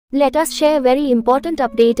Let us share very important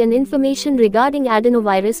update and information regarding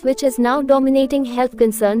adenovirus, which is now dominating health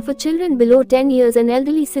concern for children below 10 years and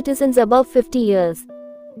elderly citizens above 50 years.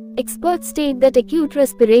 Experts state that acute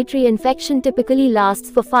respiratory infection typically lasts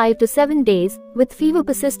for 5 to 7 days, with fever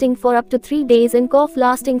persisting for up to 3 days and cough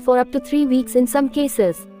lasting for up to 3 weeks in some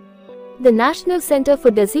cases. The National Center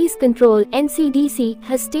for Disease Control (NCDC)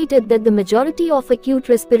 has stated that the majority of acute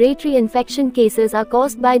respiratory infection cases are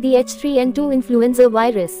caused by the H3N2 influenza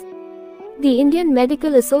virus. The Indian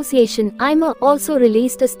Medical Association (IMA) also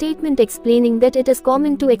released a statement explaining that it is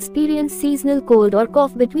common to experience seasonal cold or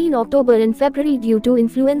cough between October and February due to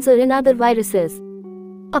influenza and other viruses.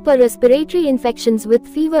 Upper respiratory infections with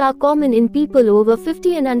fever are common in people over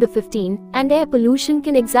 50 and under 15, and air pollution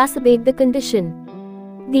can exacerbate the condition.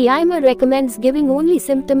 The IMA recommends giving only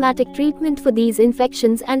symptomatic treatment for these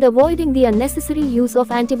infections and avoiding the unnecessary use of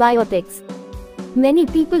antibiotics. Many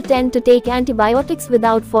people tend to take antibiotics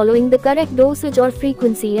without following the correct dosage or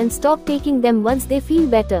frequency and stop taking them once they feel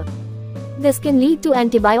better. This can lead to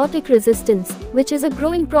antibiotic resistance, which is a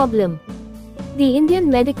growing problem. The Indian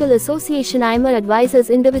Medical Association (IMA) advises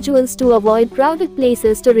individuals to avoid crowded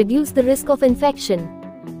places to reduce the risk of infection.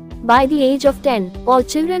 By the age of 10, all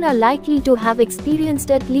children are likely to have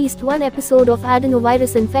experienced at least one episode of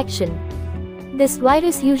adenovirus infection. This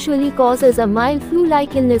virus usually causes a mild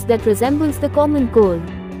flu-like illness that resembles the common cold.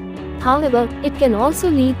 However, it can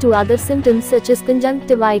also lead to other symptoms such as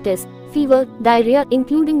conjunctivitis, fever, diarrhea,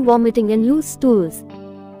 including vomiting and loose stools.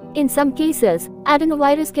 In some cases,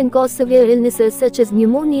 adenovirus can cause severe illnesses such as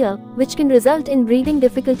pneumonia, which can result in breathing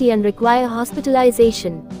difficulty and require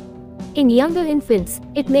hospitalization. In younger infants,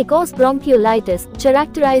 it may cause bronchiolitis,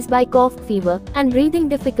 characterized by cough, fever, and breathing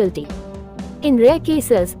difficulty. In rare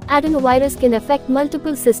cases, adenovirus can affect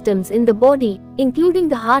multiple systems in the body, including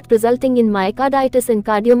the heart, resulting in myocarditis and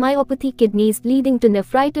cardiomyopathy, kidneys leading to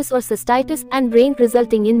nephritis or cystitis, and brain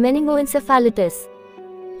resulting in meningoencephalitis.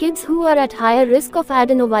 Kids who are at higher risk of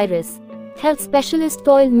adenovirus. Health specialists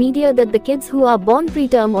told media that the kids who are born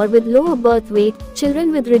preterm or with lower birth weight,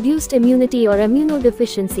 children with reduced immunity or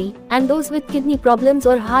immunodeficiency, and those with kidney problems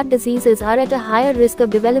or heart diseases are at a higher risk of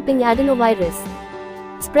developing adenovirus.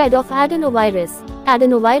 Spread of adenovirus.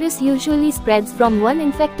 Adenovirus usually spreads from one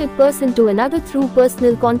infected person to another through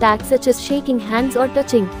personal contact such as shaking hands or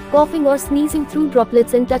touching, coughing or sneezing through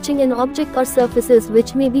droplets and touching an object or surfaces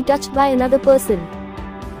which may be touched by another person.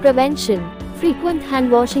 Prevention. Frequent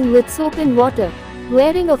hand washing with soap and water.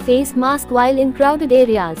 Wearing a face mask while in crowded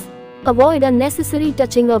areas. Avoid unnecessary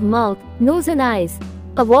touching of mouth, nose and eyes.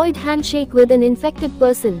 Avoid handshake with an infected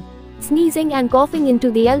person. Sneezing and coughing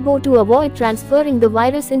into the elbow to avoid transferring the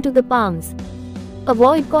virus into the palms.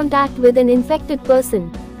 Avoid contact with an infected person.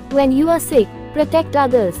 When you are sick, protect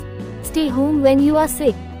others. Stay home when you are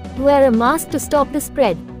sick. Wear a mask to stop the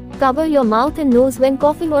spread. Cover your mouth and nose when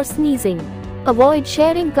coughing or sneezing. Avoid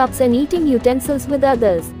sharing cups and eating utensils with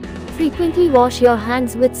others. Frequently wash your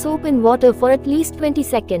hands with soap and water for at least 20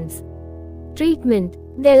 seconds. Treatment.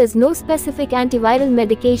 There is no specific antiviral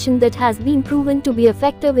medication that has been proven to be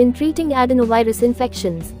effective in treating adenovirus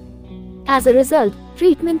infections. As a result,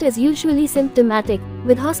 treatment is usually symptomatic,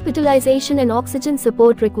 with hospitalization and oxygen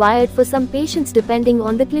support required for some patients depending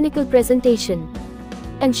on the clinical presentation.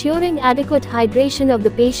 Ensuring adequate hydration of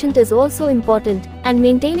the patient is also important, and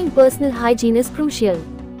maintaining personal hygiene is crucial.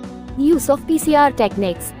 Use of PCR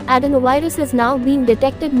techniques. Adenovirus is now being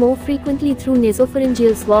detected more frequently through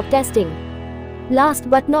nasopharyngeal swab testing.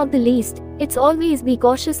 Last but not the least, it's always be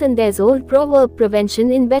cautious, and there's old proverb,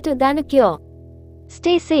 prevention is better than a cure.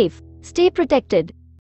 Stay safe, stay protected.